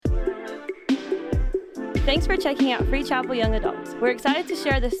Thanks for checking out Free Chapel Young Adults. We're excited to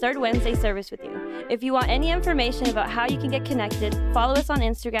share this third Wednesday service with you. If you want any information about how you can get connected, follow us on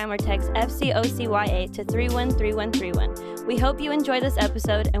Instagram or text FCOCYA to 313131. We hope you enjoy this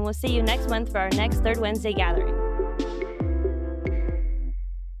episode, and we'll see you next month for our next third Wednesday gathering.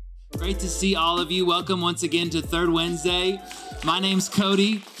 Great to see all of you. Welcome once again to Third Wednesday. My name's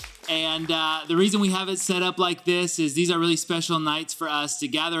Cody, and the reason we have it set up like this is these are really special nights for us to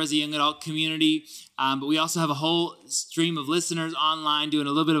gather as a young adult community, but we also have a whole stream of listeners online doing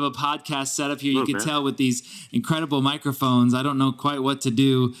a little bit of a podcast setup here. You can tell with these incredible microphones. I don't know quite what to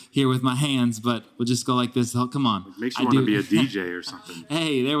do here with my hands, but we'll just go like this. Oh, come on. It makes you want to be a DJ or something.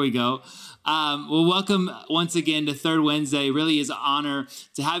 Hey, there we go. Well, welcome once again to Third Wednesday. It really is an honor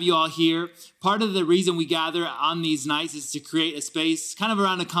to have you all here. Part of the reason we gather on these nights is to create a space kind of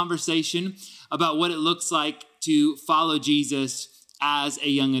around a conversation about what it looks like to follow Jesus as a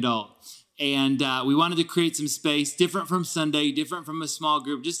young adult. And we wanted to create some space different from Sunday, different from a small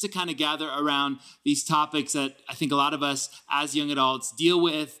group, just to kind of gather around these topics that I think a lot of us as young adults deal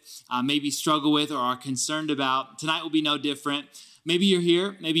with, maybe struggle with, or are concerned about. Tonight will be no different. Maybe you're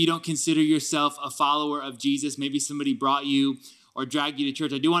here. Maybe you don't consider yourself a follower of Jesus. Maybe somebody brought you or dragged you to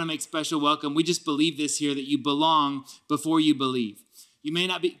church. I do want to make special welcome. We just believe this here, that you belong before you believe. You may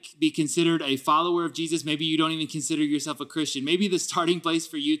not be considered a follower of Jesus. Maybe you don't even consider yourself a Christian. Maybe the starting place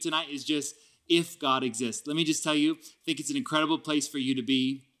for you tonight is just if God exists. Let me just tell you, I think it's an incredible place for you to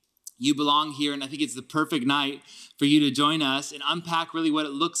be. You belong here, and I think it's the perfect night for you to join us and unpack really what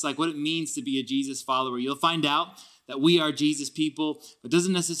it looks like, what it means to be a Jesus follower. You'll find out that we are Jesus people, but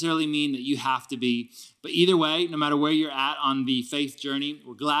doesn't necessarily mean that you have to be. But either way, no matter where you're at on the faith journey,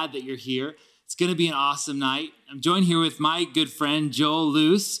 we're glad that you're here. It's going to be an awesome night. I'm joined here with my good friend, Joel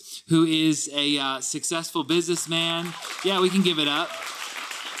Luce, who is a successful businessman. Yeah, we can give it up.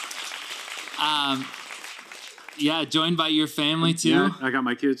 Joined by your family too. Yeah, I got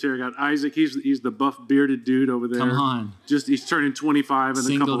my kids here. I got Isaac. He's the buff bearded dude over there. Come on. He's turning 25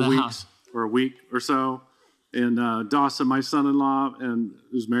 in a couple of weeks or a week or so. And Dawson, my son-in-law, and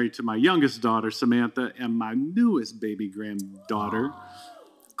who's married to my youngest daughter, Samantha, and my newest baby granddaughter,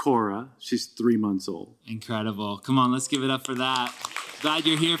 Cora. She's 3 months old. Incredible. Come on, let's give it up for that. Glad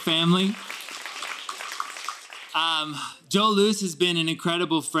you're here, family. Joel Luce has been an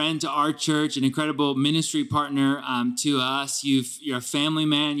incredible friend to our church, an incredible ministry partner to us. You're a family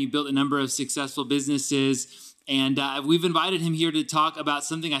man. You built a number of successful businesses. And we've invited him here to talk about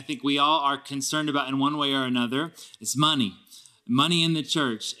something I think we all are concerned about in one way or another. It's money in the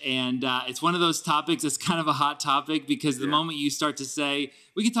church. And it's one of those topics that's kind of a hot topic because the moment you start to say,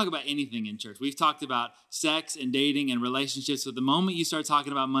 we can talk about anything in church. We've talked about sex and dating and relationships. So the moment you start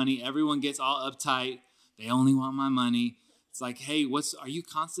talking about money, everyone gets all uptight. They only want my money. It's like, hey, are you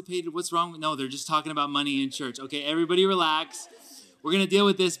constipated? What's wrong? No, they're just talking about money in church. Okay, everybody relax. We're going to deal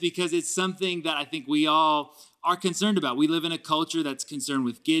with this because it's something that I think we all are concerned about. We live in a culture that's concerned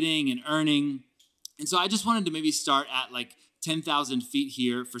with getting and earning. And so I just wanted to maybe start at like 10,000 feet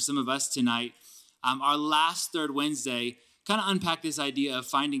here for some of us tonight. Our last Third Wednesday, kind of unpack this idea of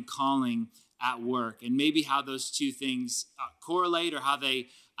finding calling at work and maybe how those two things correlate or how they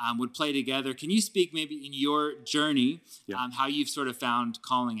would play together. Can you speak maybe in your journey, how you've sort of found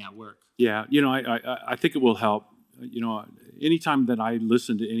calling at work? Yeah, I think it will help. Anytime that I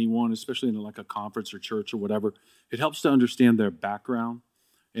listen to anyone, especially in like a conference or church or whatever, it helps to understand their background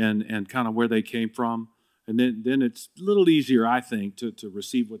and kind of where they came from. And then it's a little easier, I think, to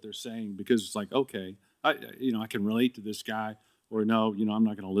receive what they're saying because it's like, okay, I can relate to this guy, or no, I'm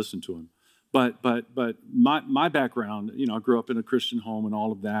not going to listen to him. But my background, I grew up in a Christian home and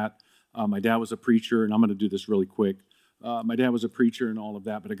all of that. My dad was a preacher, and I'm going to do this really quick. My dad was a preacher and all of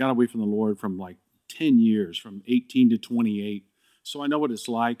that, but I got away from the Lord from like 10 years, from 18 to 28. So I know what it's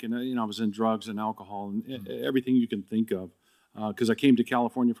like. And, I was in drugs and alcohol and everything you can think of. Because I came to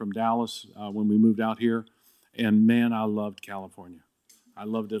California from Dallas when we moved out here. And, man, I loved California. I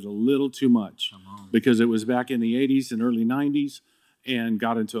loved it a little too much because it was back in the 80s and early 90s and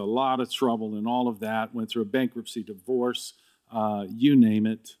got into a lot of trouble and all of that. Went through a bankruptcy, divorce, you name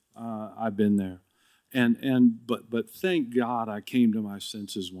it. I've been there. But thank God I came to my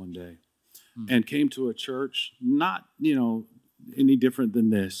senses one day. And came to a church, not, any different than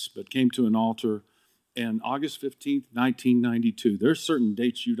this, but came to an altar. And August 15th, 1992, there's certain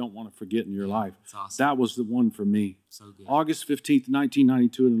dates you don't want to forget in your life. Awesome. That was the one for me. So good. August 15th,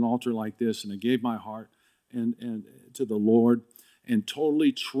 1992, at an altar like this, and I gave my heart and to the Lord and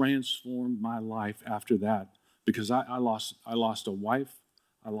totally transformed my life after that because I lost a wife,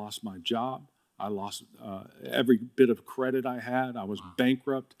 I lost my job, I lost every bit of credit I had, I was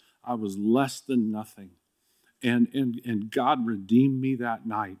bankrupt. I was less than nothing. And God redeemed me that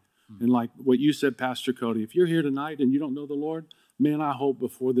night. And like what you said, Pastor Cody, if you're here tonight and you don't know the Lord, man, I hope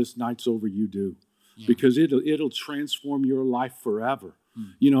before this night's over you do. Yeah. Because it'll transform your life forever.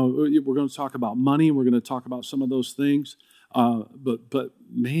 You know, we're going to talk about money. We're going to talk about some of those things. But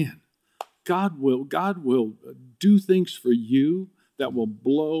man, God will do things for you that will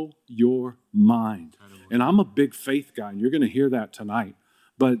blow your mind. And I'm a big faith guy, and you're going to hear that tonight.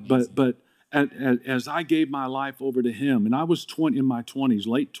 But as I gave my life over to Him, and I was in my 20s,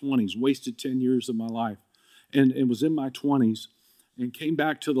 late 20s, wasted 10 years of my life, and it was in my 20s, and came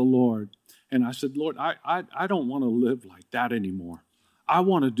back to the Lord, and I said, Lord, I don't want to live like that anymore. I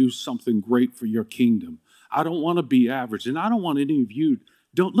want to do something great for your kingdom. I don't want to be average, and I don't want any of you,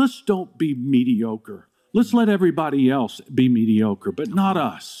 let's don't be mediocre. Let's let everybody else be mediocre, but not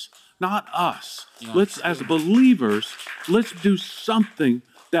us. Not us. Yeah. Let's, as believers, let's do something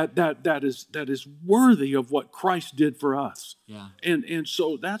that is worthy of what Christ did for us. Yeah. And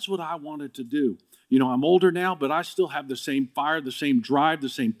so that's what I wanted to do. You know, I'm older now, but I still have the same fire, the same drive, the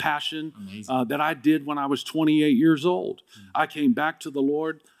same passion that I did when I was 28 years old. I came back to the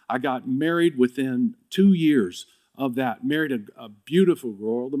Lord. I got married within 2 years of that. Married a beautiful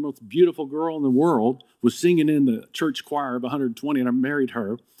girl, the most beautiful girl in the world, was singing in the church choir of 120, and I married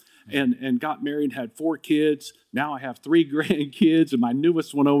her. And got married, had 4 kids. Now I have 3 grandkids, and my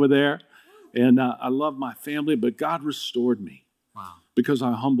newest one over there. And I love my family, but God restored me. Wow. Because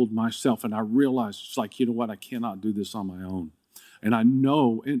I humbled myself, and I realized, it's like, you know what, I cannot do this on my own. And I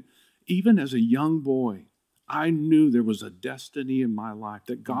know, and even as a young boy, I knew there was a destiny in my life,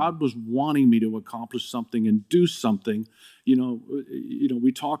 that God was wanting me to accomplish something and do something. You know,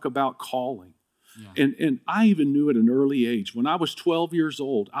 we talk about calling. Yeah. And I even knew at an early age, when I was 12 years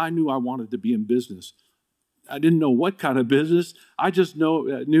old, I knew I wanted to be in business. I didn't know what kind of business. I just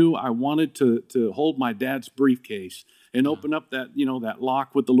knew I wanted to hold my dad's briefcase and open up that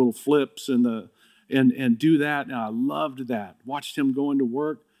lock with the little flips and do that. And I loved that. Watched him going to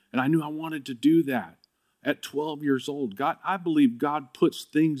work, and I knew I wanted to do that. At 12 years old, I believe God puts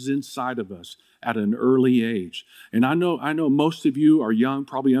things inside of us at an early age. And I know most of you are young,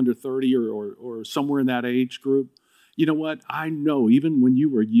 probably under 30 or somewhere in that age group. You know what? I know even when you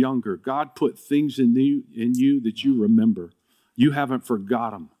were younger, God put things in you that you remember. You haven't forgot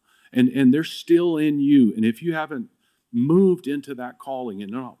them. And they're still in you. And if you haven't moved into that calling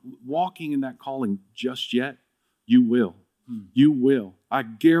and not walking in that calling just yet, you will. You will. I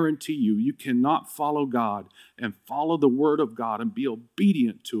guarantee you cannot follow God and follow the Word of God and be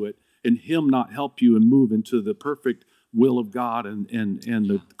obedient to it and Him not help you and move into the perfect will of God and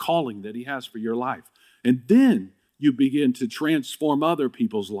the calling that He has for your life. And then you begin to transform other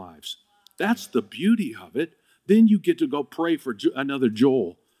people's lives. That's the beauty of it. Then you get to go pray for another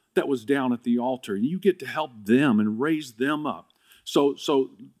Joel that was down at the altar, and you get to help them and raise them up. So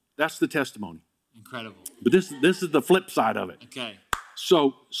that's the testimony. Incredible. But this is the flip side of it. Okay.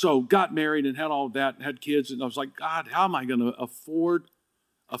 So got married and had all of that, and had kids, and I was like, God, how am I going to afford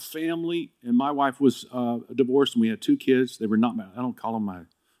a family? And my wife was divorced, and we had 2 kids. They were not I don't call them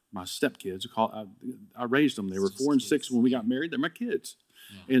my stepkids. I raised them. They were 4 and 6 when we got married. They're my kids.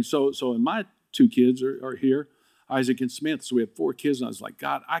 Yeah. And so and my 2 kids are here, Isaac and Samantha. So we have 4 kids, and I was like,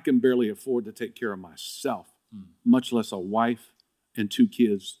 God, I can barely afford to take care of myself, much less a wife and 2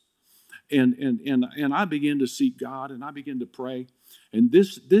 kids. And I began to seek God, and I began to pray. And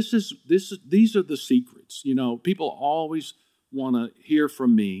these are the secrets. You know, people always want to hear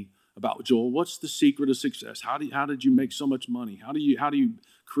from me about, Joel, what's the secret of success? How did you make so much money? How do you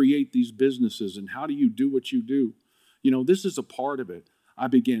create these businesses, and how do you do what you do? You know, this is a part of it. I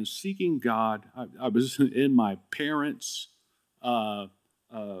began seeking God. I was in my parents'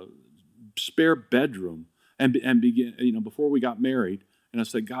 spare bedroom and began, before we got married. And I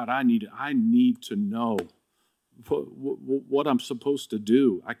said, God, I need to know what I'm supposed to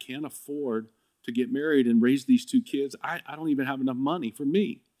do. I can't afford to get married and raise these 2 kids. I don't even have enough money for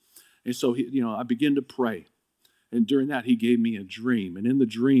me. And so, I began to pray. And during that, He gave me a dream. And in the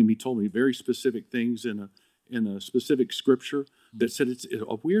dream, He told me very specific things in a specific scripture that said it's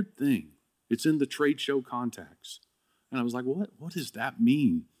a weird thing. It's in the trade show contacts. And I was like, what does that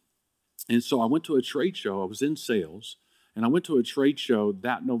mean? And so I went to a trade show. I was in sales. And I went to a trade show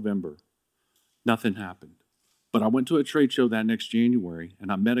that November. Nothing happened. But I went to a trade show that next January,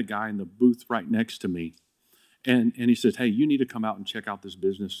 and I met a guy in the booth right next to me. And he said, hey, you need to come out and check out this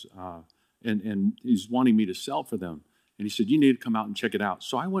business. And he's wanting me to sell for them. And he said, you need to come out and check it out.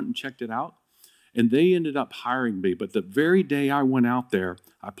 So I went and checked it out, and they ended up hiring me. But the very day I went out there,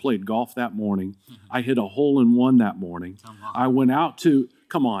 I played golf that morning. I hit a hole-in-one that morning. I went out to,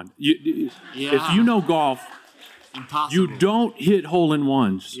 come on. If you know golf, Impossible. You don't hit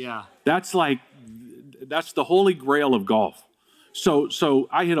hole-in-ones. Yeah. That's the holy grail of golf. So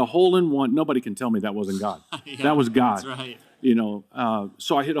I hit a hole-in-one. Nobody can tell me that wasn't God. Yeah, that was God. That's right.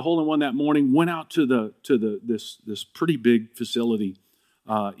 So I hit a hole-in-one that morning. Went out to this pretty big facility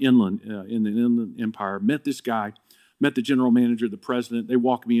inland in the Inland Empire. Met this guy. Met the general manager, the president. They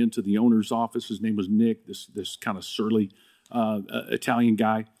walked me into the owner's office. His name was Nick. This kind of surly Italian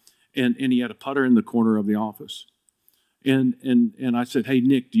guy, and he had a putter in the corner of the office. And I said, "Hey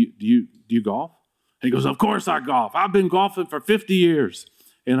Nick, do you golf?" And he goes, "Of course I golf. I've been golfing for 50 years."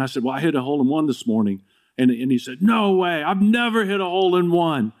 And I said, "Well, I hit a hole-in-one this morning." And he said, "No way, I've never hit a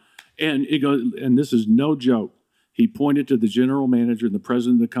hole-in-one." And he goes, and this is no joke. He pointed to the general manager and the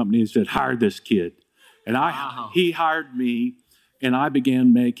president of the company and said, "Hire this kid." And he hired me, and I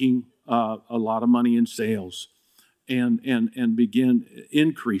began making a lot of money in sales and began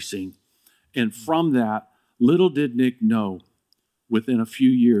increasing. And from that, little did Nick know, within a few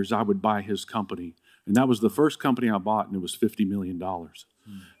years, I would buy his company. And that was the first company I bought, and it was $50 million.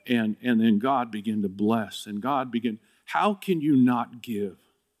 And then God began to bless, and God began, how can you not give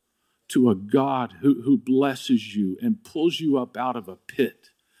to a God who blesses you and pulls you up out of a pit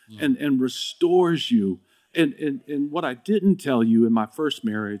and restores you? And what I didn't tell you in my first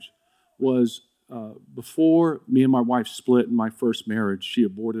marriage was before me and my wife split in my first marriage, she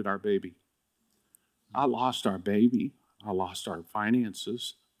aborted our baby. I lost our baby. I lost our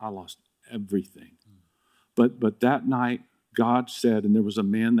finances. I lost everything. But that night, God said, and there was a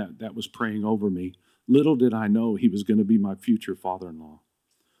man that was praying over me. Little did I know he was going to be my future father-in-law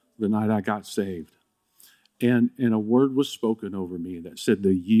the night I got saved. And a word was spoken over me that said,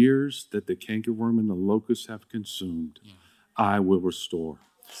 the years that the cankerworm and the locust have consumed, I will restore.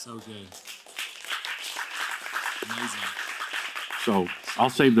 So good. Amazing. So I'll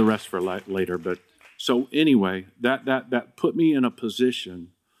save the rest for later. But so anyway, that put me in a position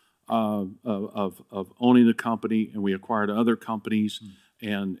of owning the company, and we acquired other companies,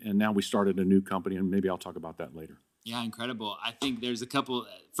 and now we started a new company, and maybe I'll talk about that later. Yeah, incredible. I think there's a couple,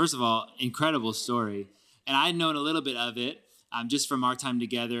 first of all, incredible story. And I'd known a little bit of it just from our time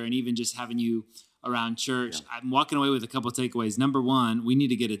together and even just having you around church. Yeah. I'm walking away with a couple of takeaways. Number one, we need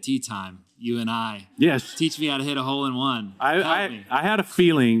to get a tee time, you and I. Yes. Teach me how to hit a hole-in-one. I had a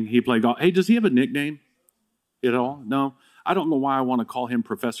feeling he played golf. Hey, does he have a nickname at all? No. I don't know why I want to call him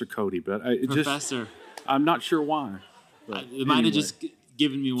Professor Cody, but Professor. I'm not sure why. It might have just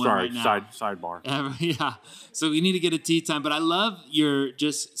given me one right now. Sidebar. Yeah. So we need to get a tee time. But I love your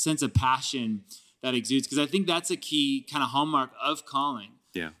just sense of passion that exudes, because I think that's a key kind of hallmark of calling.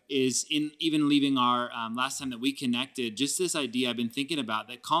 Yeah. Is in even leaving our last time that we connected, just this idea I've been thinking about,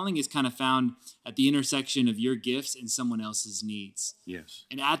 that calling is kind of found at the intersection of your gifts and someone else's needs. Yes.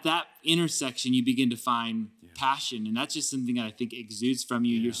 And at that intersection, you begin to find passion. And that's just something that I think exudes from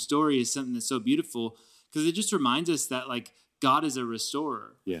you. Yeah. Your story is something that's so beautiful because it just reminds us that like God is a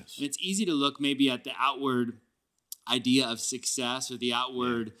restorer. Yes. And it's easy to look maybe at the outward idea of success or the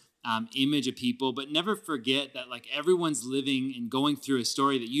outward image of people, but never forget that like everyone's living and going through a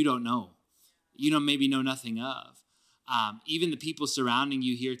story that you don't know. You don't maybe know nothing of. Even the people surrounding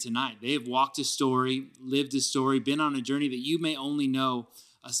you here tonight, they have walked a story, lived a story, been on a journey that you may only know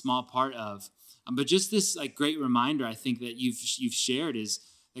a small part of. But just this like great reminder, I think that you've shared is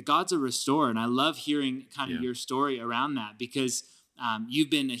that God's a restorer, and I love hearing kind of your story around that because you've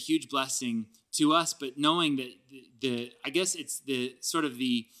been a huge blessing to us. But knowing that I guess it's the sort of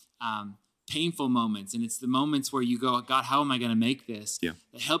the painful moments, and it's the moments where you go, God, how am I going to make this? Yeah.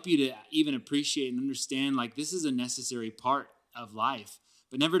 That help you to even appreciate and understand like this is a necessary part of life.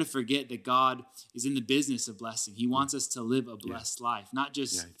 But never to forget that God is in the business of blessing. He wants us to live a blessed life, not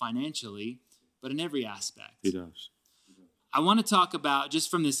just financially, but in every aspect. He does. I want to talk about,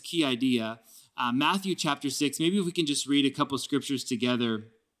 just from this key idea, Matthew chapter 6. Maybe if we can just read a couple scriptures together.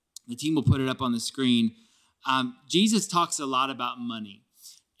 The team will put it up on the screen. Jesus talks a lot about money.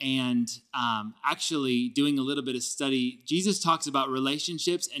 And actually doing a little bit of study, Jesus talks about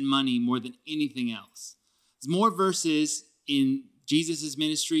relationships and money more than anything else. There's more verses in Jesus'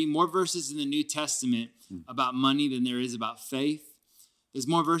 ministry, more verses in the New Testament about money than there is about faith. There's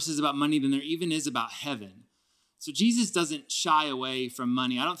more verses about money than there even is about heaven. So Jesus doesn't shy away from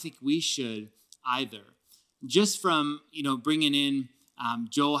money. I don't think we should either. Just from, bringing in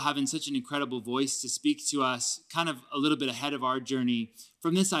Joel having such an incredible voice to speak to us kind of a little bit ahead of our journey.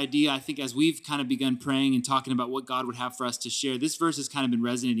 From this idea, I think as we've kind of begun praying and talking about what God would have for us to share, this verse has kind of been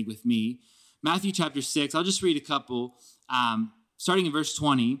resonating with me. Matthew chapter 6, I'll just read a couple. Starting in verse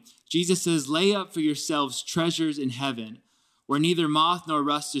 20, Jesus says, "Lay up for yourselves treasures in heaven, where neither moth nor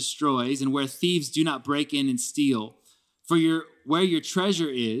rust destroys, and where thieves do not break in and steal. For where your treasure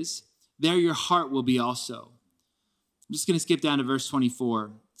is, there your heart will be also. I'm just going to skip down to verse 24.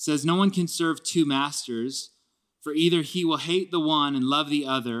 It says, no one can serve two masters, for either he will hate the one and love the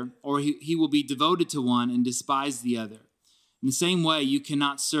other, or he will be devoted to one and despise the other. In the same way, you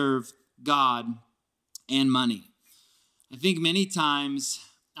cannot serve God and money. I think many times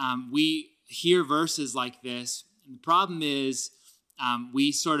we hear verses like this, and the problem is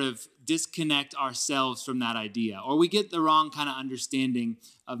we sort of disconnect ourselves from that idea, or we get the wrong kind of understanding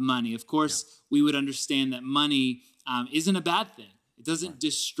of money. Of course, we would understand that money isn't a bad thing. It doesn't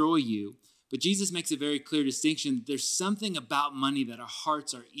destroy you. But Jesus makes a very clear distinction. There's something about money that our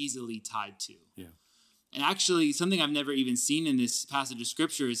hearts are easily tied to. Yeah. And actually, something I've never even seen in this passage of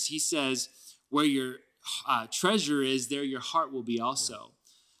Scripture is he says, where your treasure is, there your heart will be also. Yeah.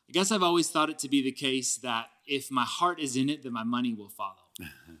 I guess I've always thought it to be the case that if my heart is in it, then my money will follow.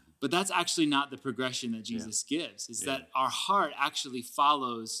 But that's actually not the progression that Jesus gives, is that our heart actually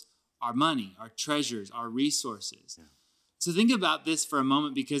follows our money, our treasures, our resources. Yeah. So think about this for a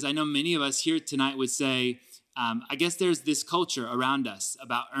moment, because I know many of us here tonight would say, I guess there's this culture around us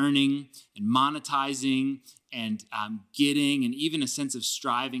about earning and monetizing and getting, and even a sense of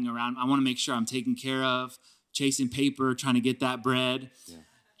striving around, I want to make sure I'm taken care of, chasing paper, trying to get that bread. Yeah.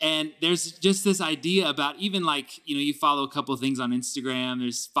 And there's just this idea about even like, you follow a couple of things on Instagram,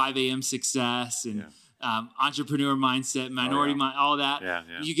 there's 5 a.m. success and entrepreneur mindset, minority mind, all that. Yeah,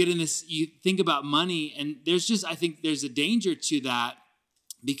 yeah. You get in this, you think about money, and I think there's a danger to that,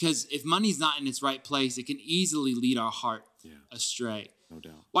 because if money's not in its right place, it can easily lead our heart astray. No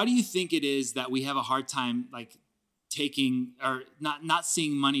doubt. Why do you think it is that we have a hard time like taking or not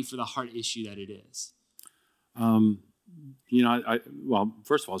seeing money for the heart issue that it is? Well,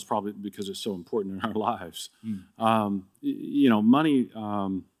 first of all, it's probably because it's so important in our lives. Money,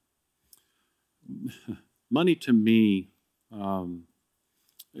 money to me,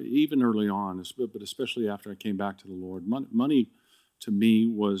 even early on, but especially after I came back to the Lord, money to me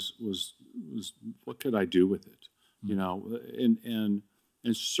was what could I do with it?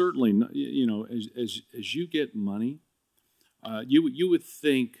 And certainly, as you get money, you would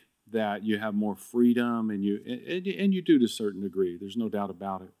think that you have more freedom, and you do to a certain degree. There's no doubt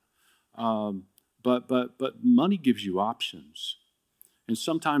about it. But money gives you options, and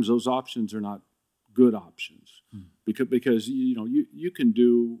sometimes those options are not good options because you can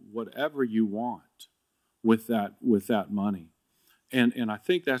do whatever you want with that money, and I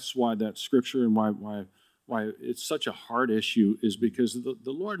think that's why that scripture and why it's such a hard issue is because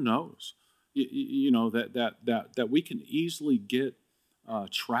the Lord knows, that we can easily get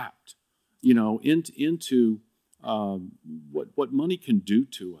trapped, into what money can do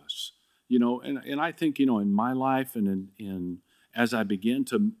to us, and I think, in my life and in as I began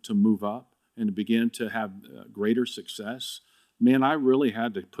to move up and to begin to have greater success, man, I really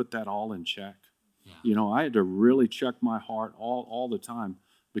had to put that all in check. Yeah. I had to really check my heart all the time,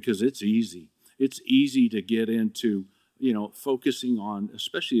 because it's easy. It's easy to get into, focusing on,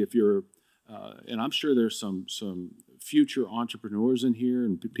 especially if you're, and I'm sure there's some future entrepreneurs in here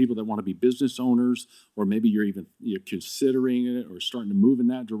and people that want to be business owners, or maybe you're considering it or starting to move in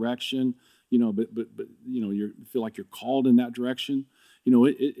that direction, but you feel like you're called in that direction.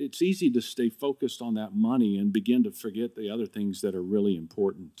 It's easy to stay focused on that money and begin to forget the other things that are really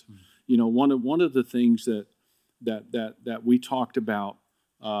important. One of the things that we talked about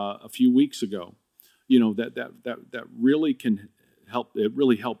a few weeks ago, that really can help. It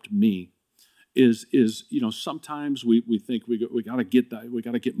really helped me. Is sometimes we think we got to get that, we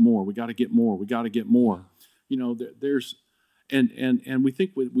got to get more, we got to get more. There's and we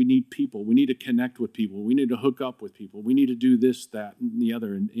think we need people, we need to connect with people, we need to hook up with people, we need to do this, that, and the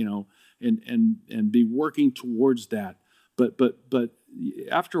other, and be working towards that. But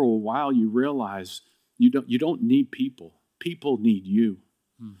after a while, you realize you don't need people. People need you.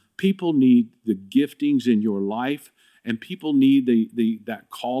 People need the giftings in your life. And people need that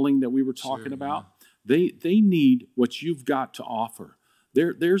calling that we were talking about. Yeah. They need what you've got to offer.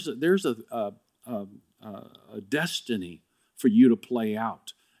 There's a destiny for you to play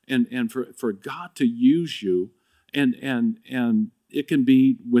out, and for God to use you, and it can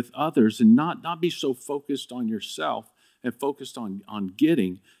be with others, and not be so focused on yourself and focused on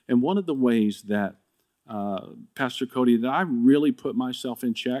getting. And one of the ways that Pastor Cody, that I really put myself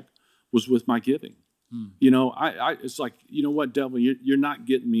in check was with my giving. It's like, what, devil, you're not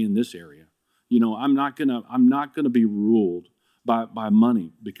getting me in this area. I'm not gonna be ruled by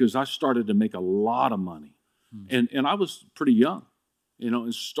money, because I started to make a lot of money, and I was pretty young,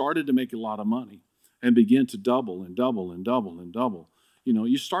 and started to make a lot of money, and begin to double and double and double and double.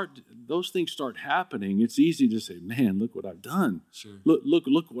 Those things start happening. It's easy to say, man, look what I've done. Sure.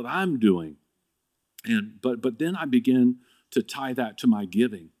 Look what I'm doing. But then I begin to tie that to my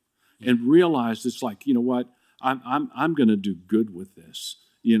giving and realize it's like, you know what, I'm going to do good with this.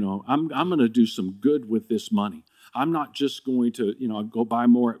 I'm going to do some good with this money. I'm not just going to, go buy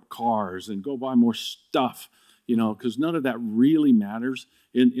more cars and go buy more stuff, because none of that really matters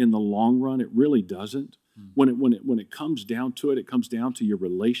in the long run. It really doesn't. When it comes down to it, it comes down to your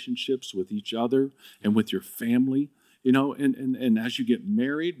relationships with each other and with your family, and as you get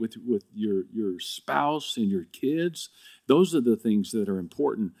married with your spouse and your kids, those are the things that are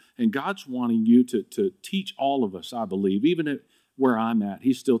important. And God's wanting you to teach all of us, I believe, even at where I'm at,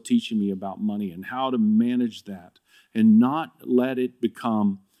 He's still teaching me about money and how to manage that and not let it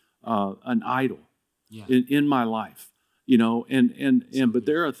become an idol in my life, but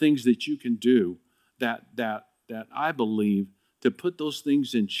there are things that you can do that I believe to put those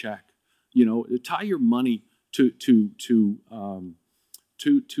things in check. Tie your money to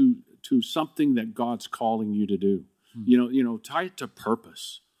something that God's calling you to do. Tie it to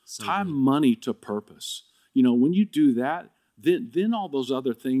purpose. Tie money to purpose. When you do that, then all those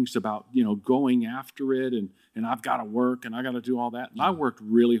other things about going after it and I've got to work and I got to do all that. And I worked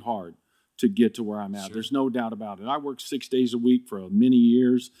really hard to get to where I'm at. Sure. There's no doubt about it. I worked 6 days a week for many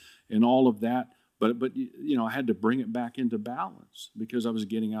years and all of that. But I had to bring it back into balance because I was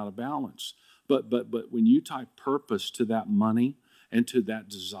getting out of balance. But when you tie purpose to that money and to that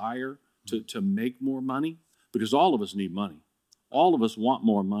desire to make more money, because all of us need money. All of us want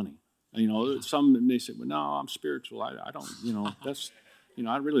more money. Some may say, well, no, I'm spiritual. I don't, that's,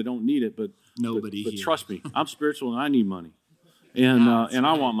 I really don't need it. But nobody but trust me, I'm spiritual and I need money. And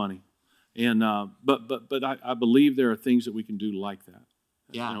I want money. And but I believe there are things that we can do like that.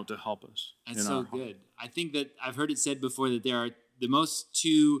 To help us. That's so good. I think that I've heard it said before that there are the most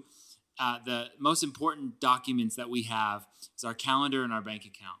important documents that we have is our calendar and our bank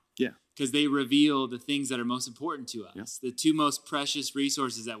account. Yeah. Because they reveal the things that are most important to us. Yeah. The two most precious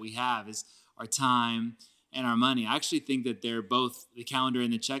resources that we have is our time and our money. I actually think that they're both, the calendar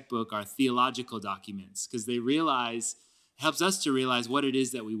and the checkbook, are theological documents because they helps us to realize what it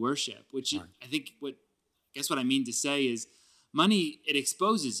is that we worship, which right. I think what I mean to say is, money, it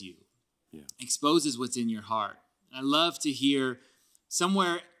exposes you, exposes what's in your heart. And I love to hear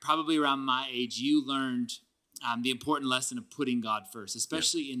somewhere probably around my age, you learned the important lesson of putting God first,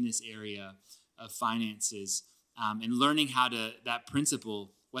 especially in this area of finances and learning how to, that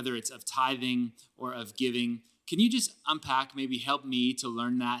principle, whether it's of tithing or of giving. Can you just unpack, maybe help me to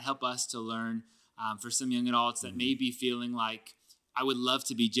learn that, help us to learn for some young adults that may be feeling like, I would love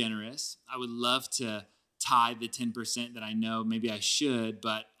to be generous. I would love to tithe the 10% that I know maybe I should,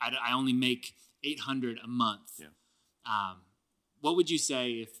 but I only make $800 a month. Yeah. What would you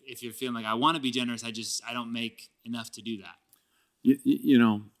say if you're feeling like I want to be generous, I don't make enough to do that?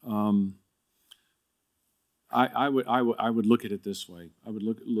 I would look at it this way. I would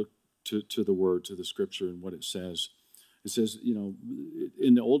look to the Word, to the Scripture, and what it says. It says,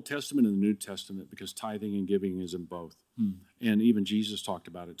 in the Old Testament and the New Testament, because tithing and giving is in both. And even Jesus talked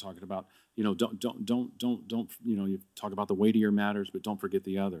about it, talking about, don't, you talk about the weightier matters, but don't forget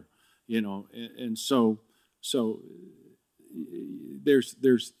the other, and so there's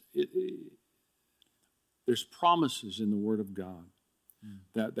promises in the Word of God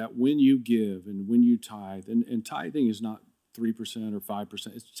that when you give and when you tithe, and tithing is not 3% or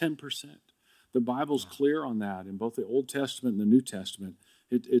 5%, it's 10%. The Bible's clear on that in both the Old Testament and the New Testament.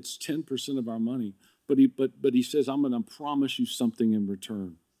 It's 10% of our money. But he says, I'm going to promise you something in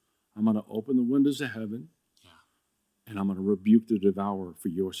return. I'm going to open the windows of heaven, and I'm going to rebuke the devourer for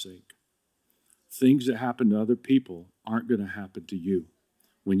your sake. Things that happen to other people aren't going to happen to you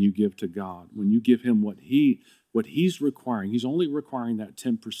when you give to God. When you give Him what He's requiring. He's only requiring that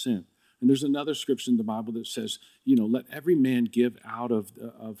 10%. And there's another scripture in the Bible that says, let every man give out of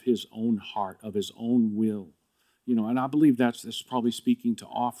his own heart, of his own will. And I believe that's probably speaking to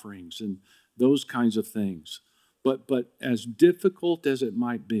offerings and those kinds of things. But as difficult as it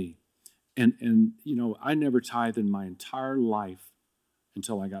might be, and I never tithed in my entire life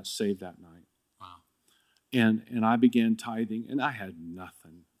until I got saved that night. Wow. And I began tithing, and I had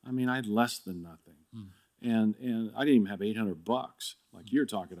nothing. I mean, I had less than nothing. And I didn't even have $800 like you're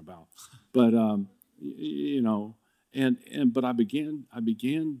talking about. But but I began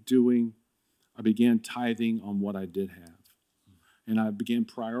tithing on what I did have. And I began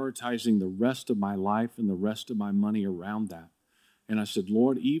prioritizing the rest of my life and the rest of my money around that. And I said,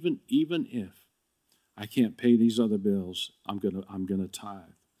 Lord, even if I can't pay these other bills, I'm gonna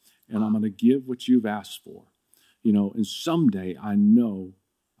tithe. and I'm going to give what you've asked for. And someday I know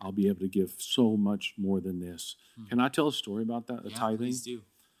I'll be able to give so much more than this. Can I tell a story about that, tithing? Please do.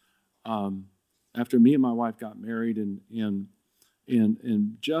 After me and my wife got married and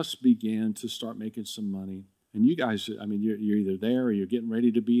just began to start making some money, and you guys, you're either there or you're getting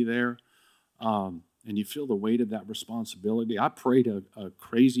ready to be there, and you feel the weight of that responsibility. I prayed a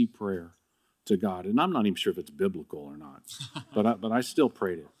crazy prayer to God, and I'm not even sure if it's biblical or not, but I still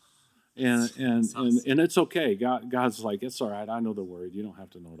prayed it. And it's okay. God's like, it's all right. I know the word. You don't have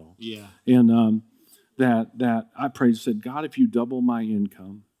to know it all. Yeah. And that I prayed, said, God, if you double my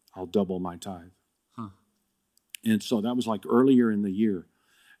income, I'll double my tithe. Huh. And so that was like earlier in the year.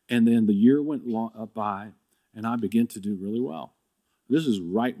 And then the year went by, and I began to do really well. This is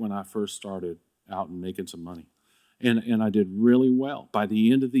right when I first started out and making some money. And I did really well. By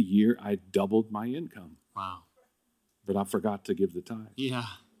the end of the year, I doubled my income. Wow. But I forgot to give the tithe. Yeah.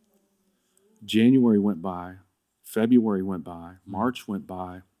 January went by, February went by, March went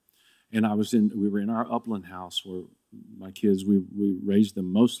by, and we were in our Upland house where my kids, we raised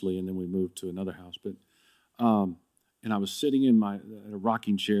them mostly, and then we moved to another house. But and I was sitting in a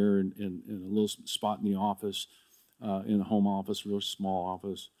rocking chair in a little spot in the office, in a home office, a real small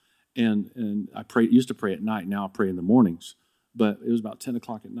office, and I used to pray at night. Now I pray in the mornings, but it was about 10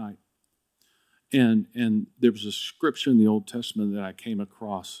 o'clock at night, and there was a scripture in the Old Testament that I came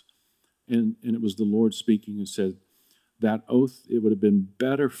across. And it was the Lord speaking and said, that oath, it would have been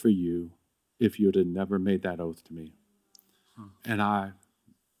better for you if you had never made that oath to me. Huh. And God,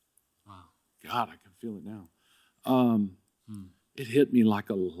 I can feel it now. It hit me like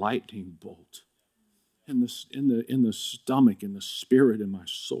a lightning bolt in the stomach, in the spirit, in my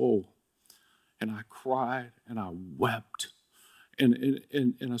soul. And I cried and I wept. And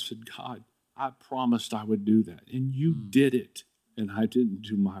I said, God, I promised I would do that. And you did it. And I didn't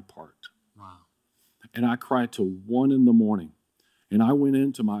do my part. Wow. And I cried till 1 a.m. And I went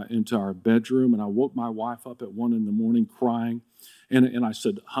into our bedroom, and I woke my wife up at 1 a.m. crying. And I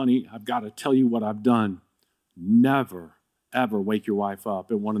said, honey, I've got to tell you what I've done. Never, ever wake your wife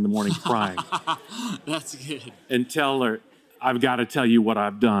up at 1 a.m. crying. That's good. And tell her, I've got to tell you what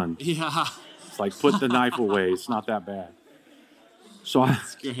I've done. Yeah. It's like, put the knife away. It's not that bad. So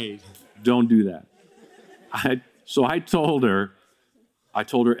That's great. Don't do that. So I told her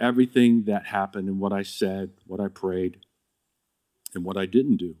everything that happened and what I said, what I prayed, and what I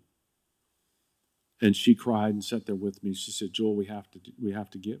didn't do. And she cried and sat there with me. She said, Joel, we have to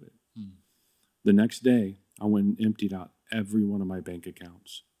give it. The next day, I went and emptied out every one of my bank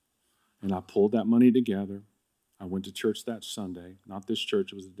accounts. And I pulled that money together. I went to church that Sunday. Not this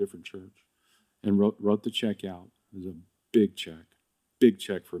church, it was a different church. And wrote the check out. It was a big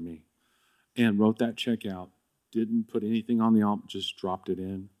check for me. And wrote that check out. Didn't put anything on the envelope, just dropped it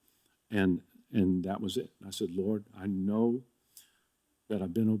in, and that was it. I said, Lord, I know that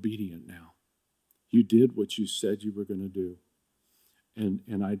I've been obedient now. You did what you said you were going to do,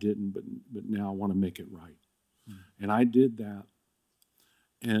 and I didn't, but now I want to make it right. And I did that,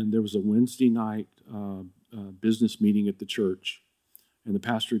 and there was a Wednesday night business meeting at the church, and the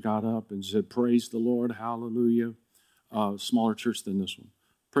pastor got up and said, praise the Lord, hallelujah. Smaller church than this one.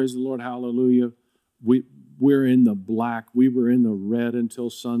 Praise the Lord, hallelujah. We're in the black. We were in the red until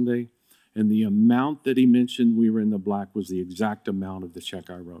Sunday. And the amount that he mentioned we were in the black was the exact amount of the check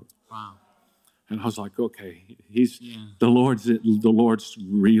I wrote. Wow. And I was like, okay, the Lord's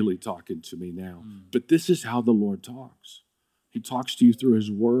really talking to me now. But this is how the Lord talks. He talks to you through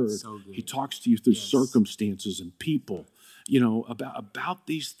his word. So good. He talks to you through circumstances and people, about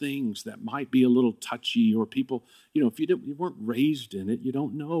these things that might be a little touchy, or people, if you weren't raised in it, you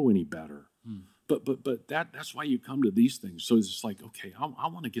don't know any better. But that's why you come to these things. So it's like, okay, I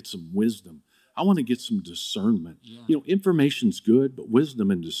want to get some wisdom. I want to get some discernment. Yeah. Information's good, but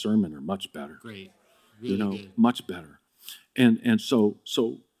wisdom and discernment are much better. Great. Really good. Much better. And so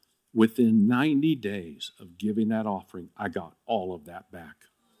within 90 days of giving that offering, I got all of that back.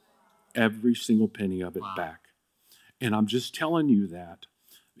 Every single penny of it back. And I'm just telling you that,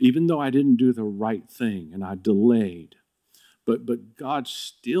 even though I didn't do the right thing and I delayed, but God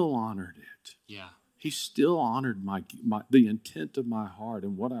still honored it. Yeah. He still honored the intent of my heart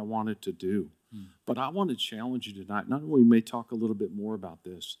and what I wanted to do. But I want to challenge you tonight. Not only we may talk a little bit more about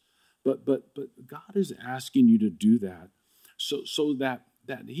this, but God is asking you to do that so that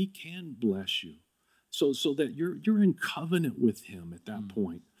He can bless you, so that you're in covenant with Him at that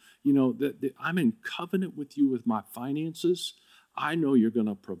point. That I'm in covenant with you with my finances. I know you're going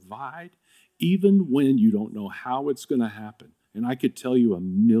to provide, even when you don't know how it's going to happen. And I could tell you a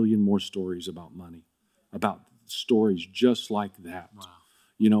million more stories about money, about stories just like that. Wow.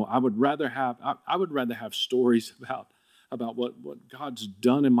 I would rather have stories about what God's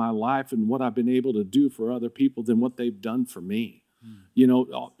done in my life and what I've been able to do for other people than what they've done for me.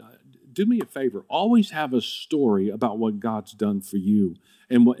 Do me a favor. Always have a story about what God's done for you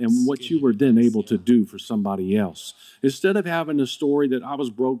and what you were then able to do for somebody else. Instead of having a story that I was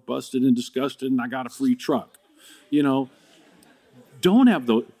broke, busted, and disgusted, and I got a free truck. Don't have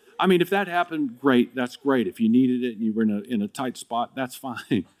those. I mean, if that happened, great. That's great. If you needed it and you were in a tight spot, that's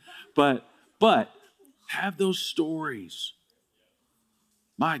fine. But have those stories.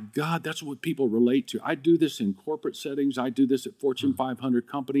 My God, that's what people relate to. I do this in corporate settings. I do this at Fortune 500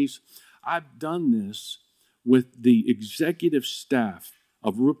 companies. I've done this with the executive staff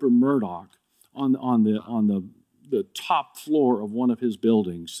of Rupert Murdoch on the top floor of one of his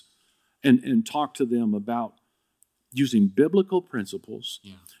buildings, and talk to them about using biblical principles,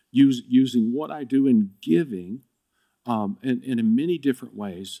 using what I do in giving, and in many different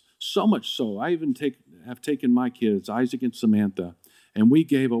ways. So much so, I even have taken my kids, Isaac and Samantha, and we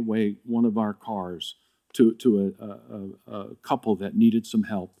gave away one of our cars to a couple that needed some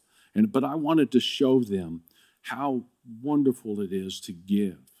help. But I wanted to show them how wonderful it is to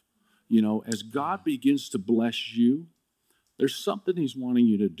give. As God begins to bless you, there's something He's wanting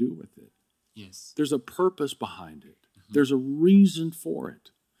you to do with it. Yes. There's a purpose behind it. Mm-hmm. There's a reason for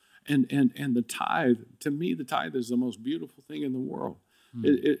it. And the tithe, to me, the tithe is the most beautiful thing in the world. Mm.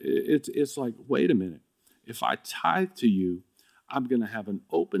 It's like, wait a minute. If I tithe to you, I'm going to have an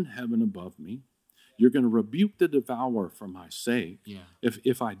open heaven above me. You're going to rebuke the devourer for my sake. Yeah.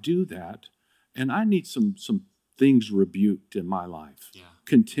 If I do that, and I need some things rebuked in my life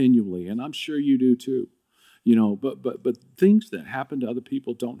continually, and I'm sure you do too. But things that happen to other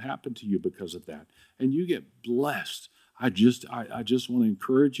people don't happen to you because of that, and you get blessed. I just want to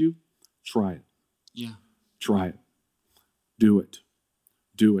encourage you. Try it. Yeah. Try it. Do it.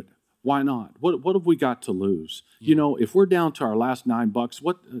 Do it. Why not? What have we got to lose? Yeah. If we're down to our last $9,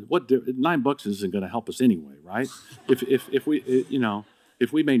 what $9 isn't going to help us anyway, right? if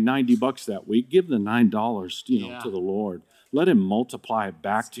we made $90 that week, give the $9 to the Lord. Let Him multiply it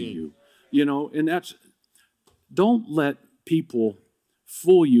back to you. And that's, don't let people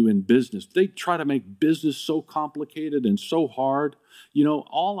fool you in business. They try to make business so complicated and so hard.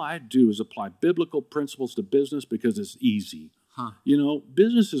 All I do is apply biblical principles to business because it's easy. Huh.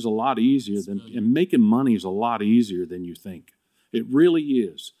 Business is a lot easier and making money is a lot easier than you think. It really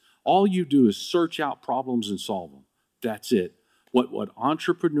is. All you do is search out problems and solve them. That's it. What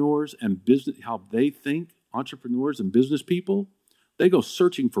entrepreneurs and business, how they think, entrepreneurs and business people, they go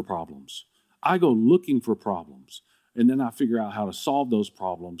searching for problems. I go looking for problems, and then I figure out how to solve those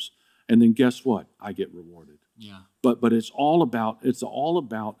problems, and then guess what? I get rewarded. Yeah. But it's all about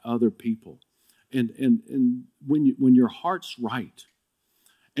other people. And when your heart's right,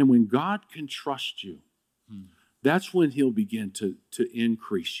 and when God can trust you, that's when He'll begin to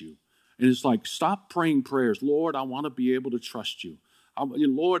increase you. And it's like, stop praying prayers. Lord, I want to be able to trust you.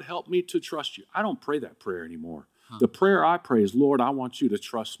 Lord, help me to trust you. I don't pray that prayer anymore. Huh. The prayer I pray is, Lord, I want you to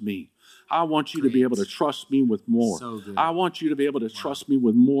trust me. I want you to be able to trust me with more. So good. I want you to be able to trust me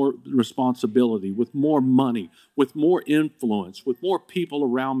with more responsibility, with more money, with more influence, with more people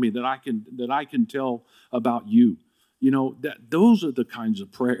around me that I can tell about you. Those are the kinds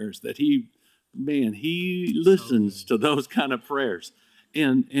of prayers that He listens to those kind of prayers.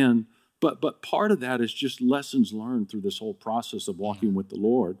 But part of that is just lessons learned through this whole process of walking with the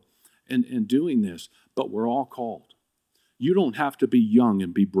Lord and doing this. But we're all called. You don't have to be young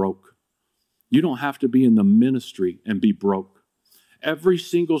and be broke. You don't have to be in the ministry and be broke. Every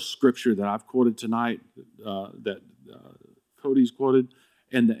single scripture that I've quoted tonight, that Cody's quoted,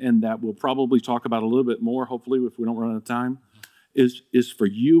 and that we'll probably talk about a little bit more, hopefully, if we don't run out of time, is for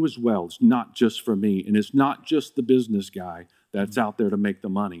you as well. It's not just for me. And it's not just the business guy that's out there to make the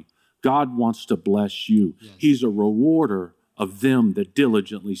money. God wants to bless you. Yes. He's a rewarder of them that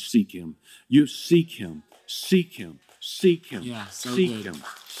diligently seek Him. You seek Him, seek Him, seek Him,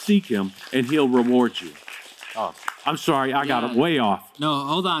 seek Him, and He'll reward you. Oh, I'm sorry, I got it way off. No,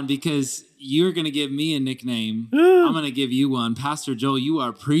 hold on, because you're going to give me a nickname. I'm going to give you one. Pastor Joel, you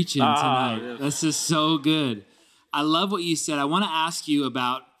are preaching tonight. Yes. This is so good. I love what you said. I want to ask you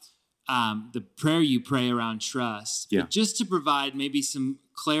about the prayer you pray around trust. Yeah. But just to provide maybe some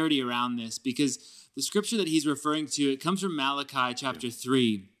clarity around this, because the scripture that he's referring to, it comes from Malachi chapter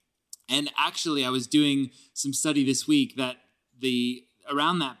 3. And actually, I was doing some study this week that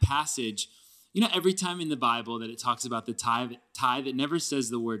around that passage, every time in the Bible that it talks about the tithe, it never says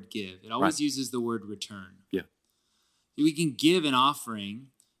the word give. It always uses the word return. Yeah. We can give an offering,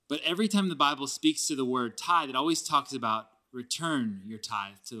 but every time the Bible speaks to the word tithe, it always talks about return your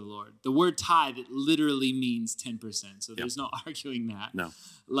tithe to the Lord. The word tithe, it literally means 10%. So there's no arguing that. No.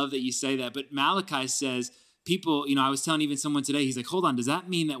 Love that you say that. But Malachi says, people, I was telling even someone today, he's like, hold on, does that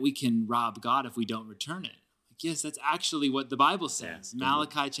mean that we can rob God if we don't return it? Like, yes, that's actually what the Bible says. Yeah,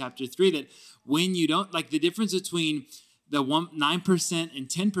 Malachi chapter 3, that when you don't, like the difference between the 9% and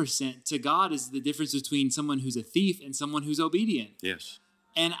 10% to God is the difference between someone who's a thief and someone who's obedient. Yes.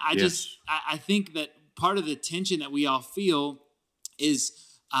 And I think that part of the tension that we all feel is,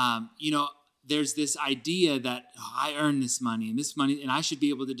 there's this idea that I earn this money and I should be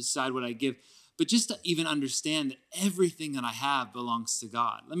able to decide what I give. But just to even understand that everything that I have belongs to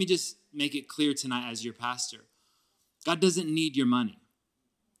God. Let me just make it clear tonight as your pastor. God doesn't need your money.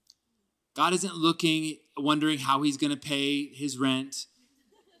 God isn't wondering how he's going to pay his rent.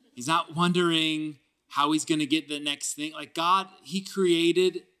 He's not wondering how he's going to get the next thing. Like God, he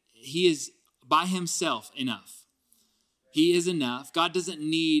is by himself enough. He is enough. God doesn't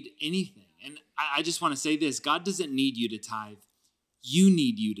need anything. And I just want to say this. God doesn't need you to tithe. You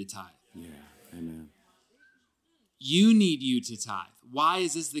need you to tithe. Yeah, amen. You need you to tithe. Why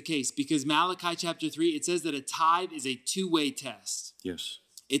is this the case? Because Malachi chapter 3, it says that a tithe is a two-way test. Yes.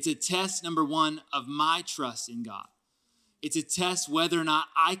 It's a test, number one, of my trust in God. It's a test whether or not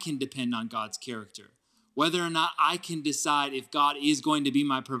I can depend on God's character, whether or not I can decide if God is going to be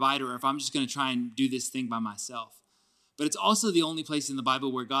my provider or if I'm just going to try and do this thing by myself. But it's also the only place in the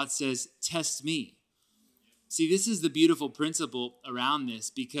Bible where God says, test me. See, this is the beautiful principle around this,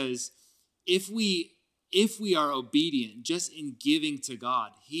 because if we are obedient just in giving to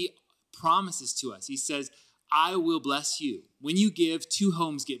God, he promises to us. He says, I will bless you. When you give, two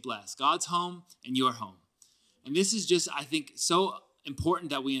homes get blessed, God's home and your home. And this is just, I think, so important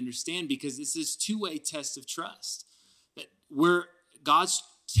that we understand, because this is two-way test of trust. That God's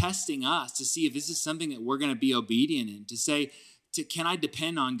testing us to see if this is something that we're going to be obedient in, to say, can I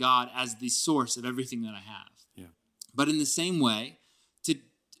depend on God as the source of everything that I have? Yeah. But in the same way,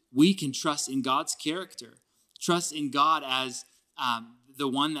 we can trust in God's character, trust in God as the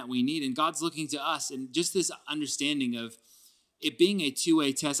one that we need. And God's looking to us, and just this understanding of it being a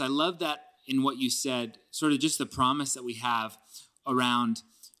two-way test. I love that in what you said, sort of just the promise that we have around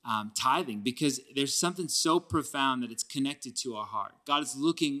tithing, because there's something so profound that it's connected to our heart. God is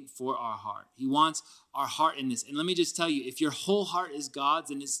looking for our heart. He wants our heart in this. And let me just tell you, if your whole heart is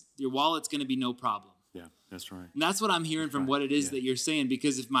God's, and your wallet's going to be no problem. Yeah, that's right. And that's what I'm hearing from what it is that you're saying,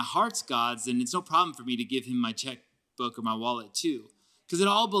 because if my heart's God's, then it's no problem for me to give him my checkbook or my wallet too, because it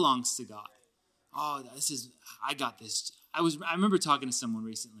all belongs to God. Oh, I got this. I remember talking to someone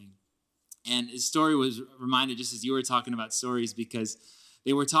recently, and his story was reminded just as you were talking about stories, because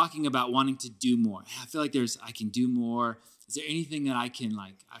they were talking about wanting to do more. I feel like I can do more. Is there anything that I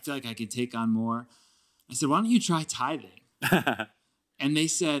feel like I can take on more? I said, why don't you try tithing? And they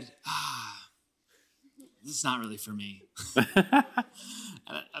said, this is not really for me. I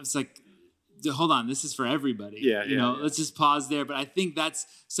was like, hold on, this is for everybody. Yeah. Let's just pause there. But I think that's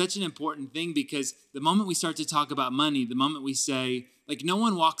such an important thing, because the moment we start to talk about money, the moment we say, like, no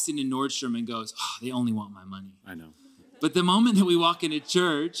one walks into Nordstrom and goes, they only want my money. I know. But the moment that we walk into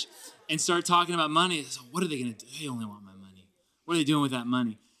church and start talking about money, it's, what are they going to do? They only want my money. What are they doing with that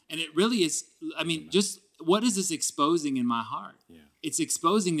money? And it really is, just what is this exposing in my heart? Yeah. It's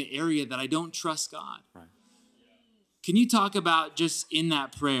exposing the area that I don't trust God. Right. Can you talk about just in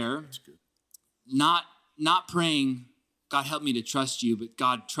that prayer, not praying, God help me to trust you, but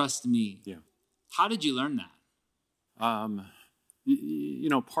God trust me? Yeah. How did you learn that?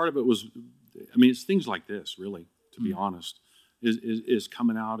 Part of it was, it's things like this, really, to be honest, is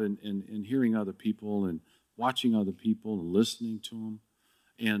coming out and hearing other people and watching other people and listening to them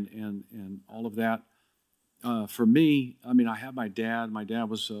and all of that. For me, I had my dad. My dad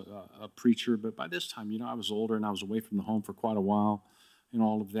was a preacher, but by this time, I was older and I was away from the home for quite a while and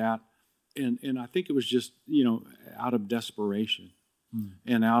all of that. And I think it was just, out of desperation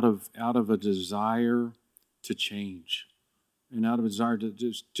and out of a desire to change and out of a desire to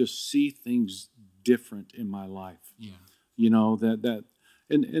just see things different in my life. Yeah.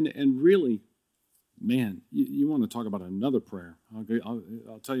 And really, man, you want to talk about another prayer.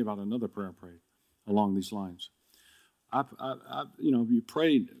 I'll tell you about another prayer I prayed along these lines. You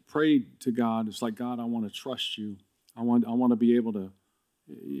prayed to God. It's like, God, I want to trust you. I want to be able to,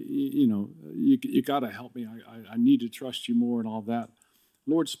 you got to help me. I need to trust you more and all that.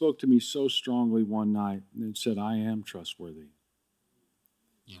 Lord spoke to me so strongly one night and said, I am trustworthy.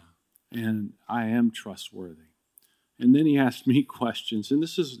 Yeah. And I am trustworthy. And then he asked me questions, and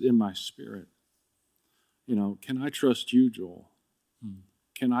this is in my spirit. Can I trust you, Joel?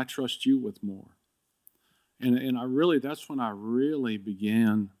 Can I trust you with more? And that's when I really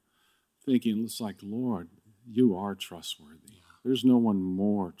began thinking, it's like, Lord, you are trustworthy. There's no one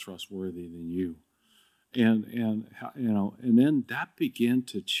more trustworthy than you. And then that began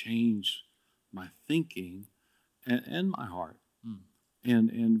to change my thinking and my heart.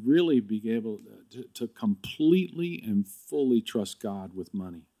 And really be able to completely and fully trust God with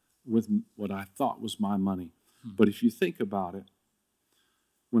money, with what I thought was my money. But if you think about it,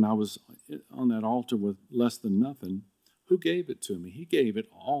 when I was on that altar with less than nothing, who gave it to me? He gave it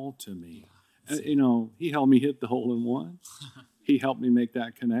all to me. He helped me hit the hole in one. He helped me make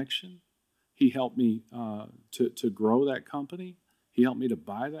that connection. He helped me to grow that company. He helped me to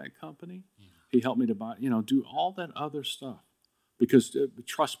buy that company. He helped me to do all that other stuff. Because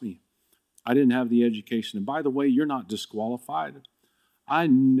trust me, I didn't have the education. And by the way, you're not disqualified. I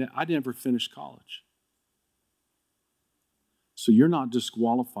never finished college. So you're not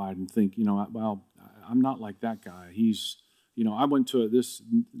disqualified and think, well, I'm not like that guy. He's, I went to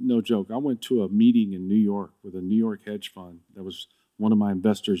no joke, I went to a meeting in New York with a New York hedge fund that was one of my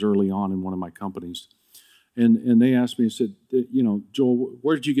investors early on in one of my companies. And they asked me, said, Joel,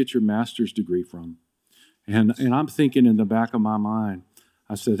 where did you get your master's degree from? And I'm thinking in the back of my mind,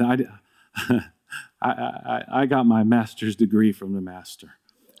 I said, I got my master's degree from the master.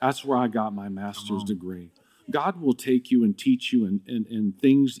 That's where I got my master's degree. God will take you and teach you in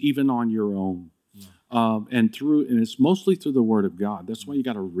things even on your own. And it's mostly through the Word of God. That's why you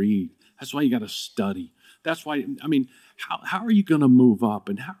got to read. That's why you got to study. That's why, how are you going to move up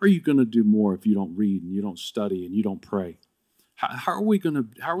and how are you going to do more if you don't read and you don't study and you don't pray? How are we going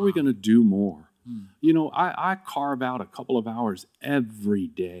to do more? I carve out a couple of hours every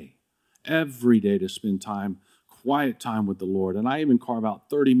day to spend quiet time with the Lord. And I even carve out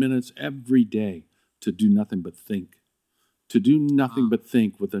 30 minutes every day to do nothing but think. To do nothing but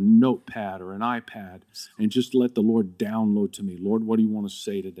think with a notepad or an iPad and just let the Lord download to me. Lord, what do you want to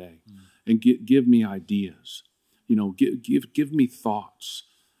say today? And give me ideas. Give me thoughts.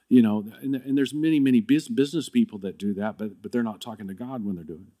 And there's many business people that do that, but they're not talking to God when they're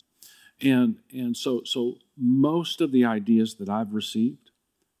doing it. And so most of the ideas that I've received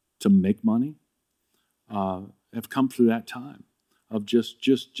to make money have come through that time of just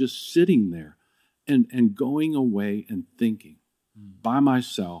sitting there and going away and thinking by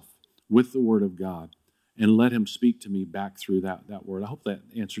myself with the Word of God and let Him speak to me back through that Word. I hope that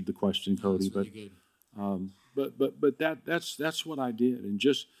answered the question, Cody. That's really good. But that's what I did, and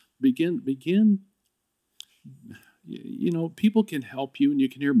just begin. People can help you, and you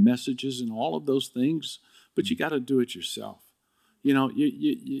can hear messages and all of those things, but you got to do it yourself. You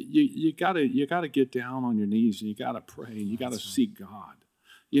got to get down on your knees and you got to pray and you got to seek God.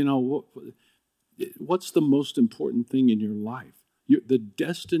 What's the most important thing in your life? The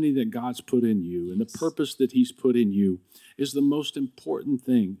destiny that God's put in you and the purpose that He's put in you is the most important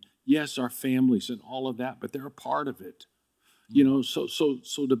thing. Yes, our families and all of that, but they're a part of it. So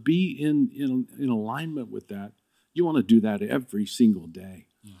to be in alignment with that, you want to do that every single day.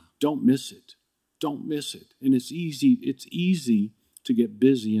 Yeah. Don't miss it. Don't miss it. And it's easy to get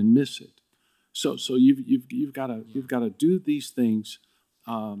busy and miss it. So you've got to do these things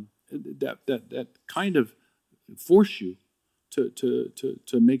that kind of force you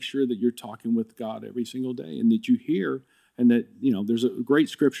to make sure that you're talking with God every single day and that you hear, and that there's a great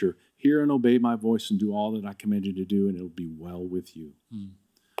scripture: hear and obey my voice and do all that I command you to do, and it'll be well with you.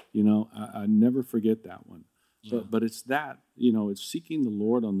 I never forget that one. Yeah. But it's that, it's seeking the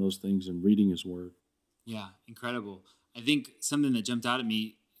Lord on those things and reading His Word. Yeah, incredible. I think something that jumped out at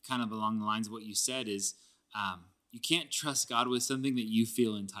me kind of along the lines of what you said is you can't trust God with something that you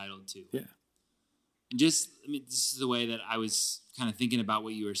feel entitled to. Yeah. And this is the way that I was kind of thinking about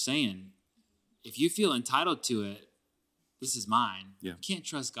what you were saying. If you feel entitled to it, this is mine. Yeah. You can't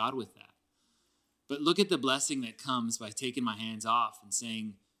trust God with that. But look at the blessing that comes by taking my hands off and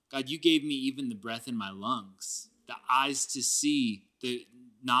saying, God, you gave me even the breath in my lungs, the eyes to see, the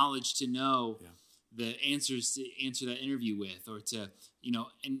knowledge to know, the answers to answer that interview with, or to,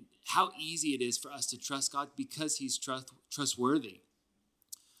 and how easy it is for us to trust God because He's trustworthy.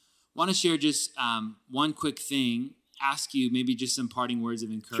 I want to share just one quick thing, ask you maybe just some parting words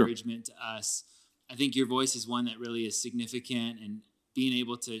of encouragement to us. I think your voice is one that really is significant, and being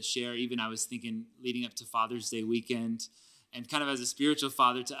able to share, even I was thinking leading up to Father's Day weekend, and kind of as a spiritual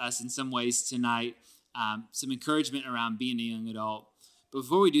father to us in some ways tonight, some encouragement around being a young adult. But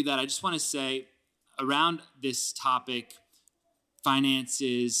before we do that, I just want to say around this topic,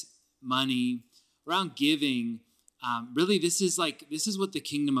 finances, money, around giving, really this is what the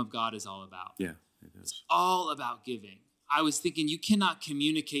kingdom of God is all about. Yeah, it is. It's all about giving. I was thinking you cannot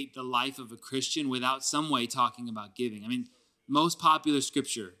communicate the life of a Christian without some way talking about giving. I mean, most popular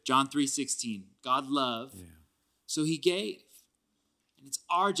scripture, John 3:16, God loved, so he gave. And it's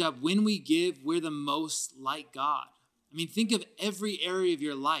our job, when we give, we're the most like God. I mean, think of every area of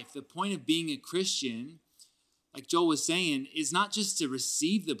your life. The point of being a Christian, like Joel was saying, is not just to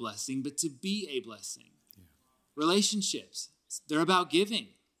receive the blessing, but to be a blessing. Yeah. Relationships, they're about giving.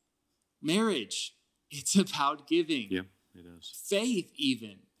 Marriage, it's about giving. Yeah, it is. Faith,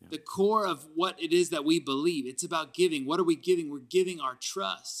 even, the core of what it is that we believe, it's about giving. What are we giving? We're giving our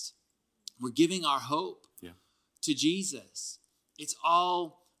trust. We're giving our hope to Jesus. It's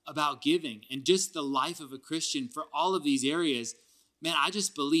all about giving. And just the life of a Christian for all of these areas, man, I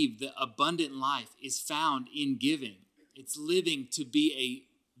just believe the abundant life is found in giving. It's living to be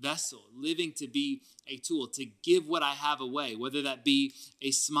a vessel, living to be a tool, to give what I have away, whether that be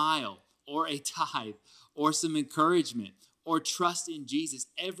a smile or a tithe or some encouragement or trust in Jesus.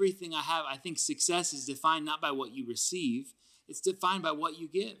 Everything I have, I think success is defined not by what you receive, it's defined by what you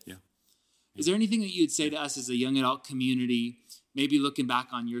give. Yeah. Is there anything that you'd say to us as a young adult community, maybe looking back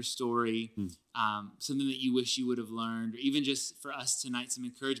on your story, something that you wish you would have learned, or even just for us tonight, some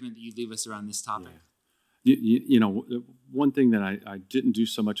encouragement that you'd leave us around this topic? Yeah. You know, one thing that I didn't do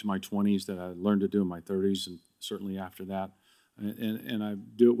so much in my 20s that I learned to do in my 30s, and certainly after that, and I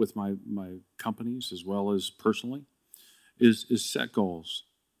do it with my companies as well as personally, is set goals.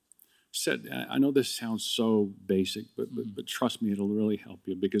 I know this sounds so basic, but trust me, it'll really help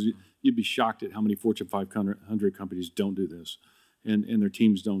you, because you'd be shocked at how many Fortune 500 companies don't do this, and their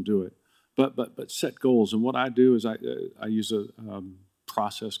teams don't do it. But set goals, and what I do is I use a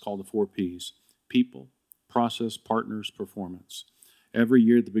process called the 4 Ps: people, process, partners, performance. Every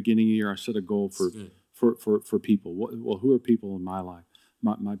year at the beginning of the year, I set a goal for people. Well, who are people in my life?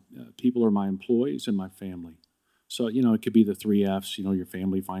 My people are my employees and my family. So, you know, it could be the 3 Fs, you know, your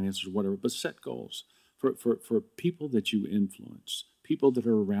family, finances, whatever, but set goals for people that you influence, people that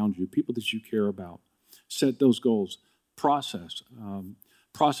are around you, people that you care about. Set those goals. Process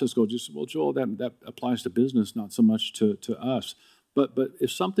goals. Just, well, Joel, that applies to business, not so much to us. But if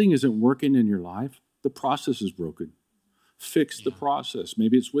something isn't working in your life, the process is broken. Fix the process.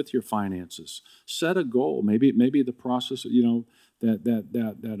 Maybe it's with your finances. Set a goal. Maybe the process, you know,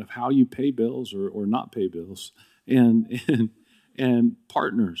 that of how you pay bills or not pay bills. And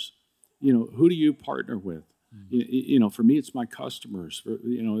partners, you know, who do you partner with? You know, for me, it's my customers.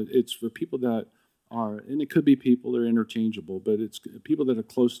 It's for people that are, and it could be people that are interchangeable, but it's people that are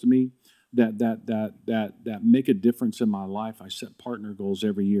close to me that make a difference in my life. I set partner goals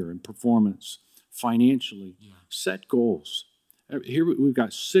every year, and performance, financially. Set goals. Here we've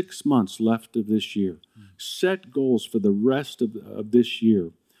got 6 months left of this year. Set goals for the rest of this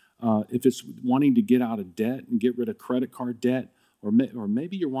year. If it's wanting to get out of debt and get rid of credit card debt, or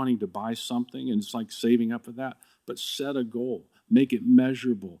maybe you're wanting to buy something and it's like saving up for that, but set a goal, make it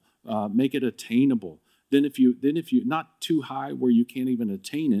measurable, make it attainable. Then if you not too high where you can't even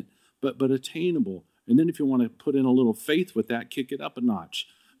attain it, but attainable. And then if you want to put in a little faith with that, kick it up a notch.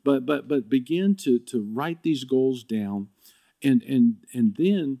 But begin to write these goals down, and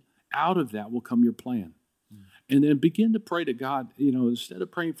then out of that will come your plan. And then begin to pray to God, you know, instead of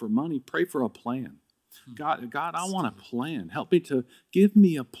praying for money, pray for a plan. God, I want a plan. Help me to give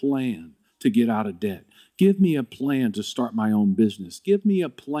me a plan to get out of debt. Give me a plan to start my own business. Give me a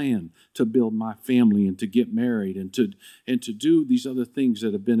plan to build my family and to get married and to do these other things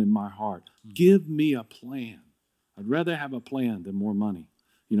that have been in my heart. Give me a plan. I'd rather have a plan than more money,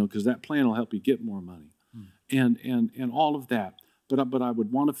 you know, because that plan will help you get more money. And all of that. But I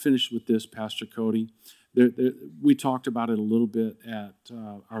would want to finish with this, Pastor Cody. We talked about it a little bit at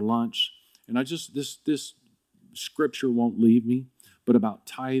our lunch, and this scripture won't leave me. But about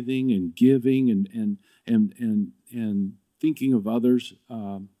tithing and giving and thinking of others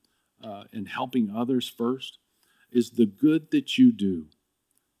and helping others first is the good that you do,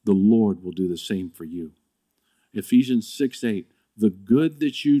 the Lord will do the same for you. Ephesians 6:8, the good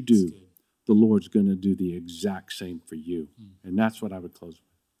that you do, the Lord's going to do the exact same for you. And that's what I would close with.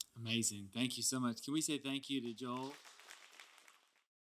 Amazing. Thank you so much. Can we say thank you to Joel?